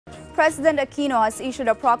President Aquino has issued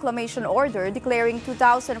a proclamation order declaring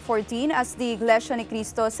 2014 as the Iglesia Ni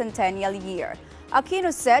Cristo Centennial year.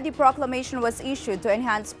 Aquino said the proclamation was issued to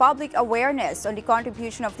enhance public awareness on the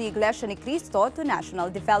contribution of the Iglesia Ni Cristo to national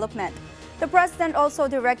development. The president also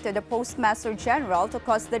directed the Postmaster General to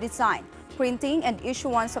cause the design, printing, and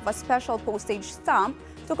issuance of a special postage stamp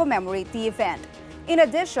to commemorate the event. In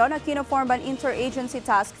addition, Aquino formed an interagency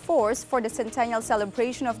task force for the centennial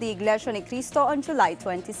celebration of the Iglesia Ni Cristo on July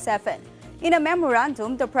 27. In a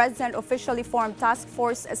memorandum, the president officially formed Task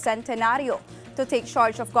Force Centenario to take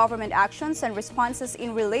charge of government actions and responses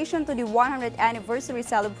in relation to the 100th anniversary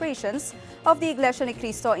celebrations of the Iglesia Ni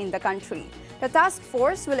Cristo in the country. The task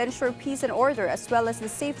force will ensure peace and order as well as the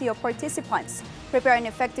safety of participants, prepare an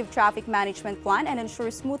effective traffic management plan, and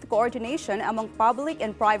ensure smooth coordination among public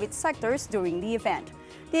and private sectors during the event.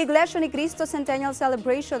 The Iglesia Ni Cristo Centennial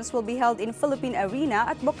celebrations will be held in Philippine Arena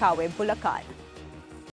at Bocaue, Bulacan.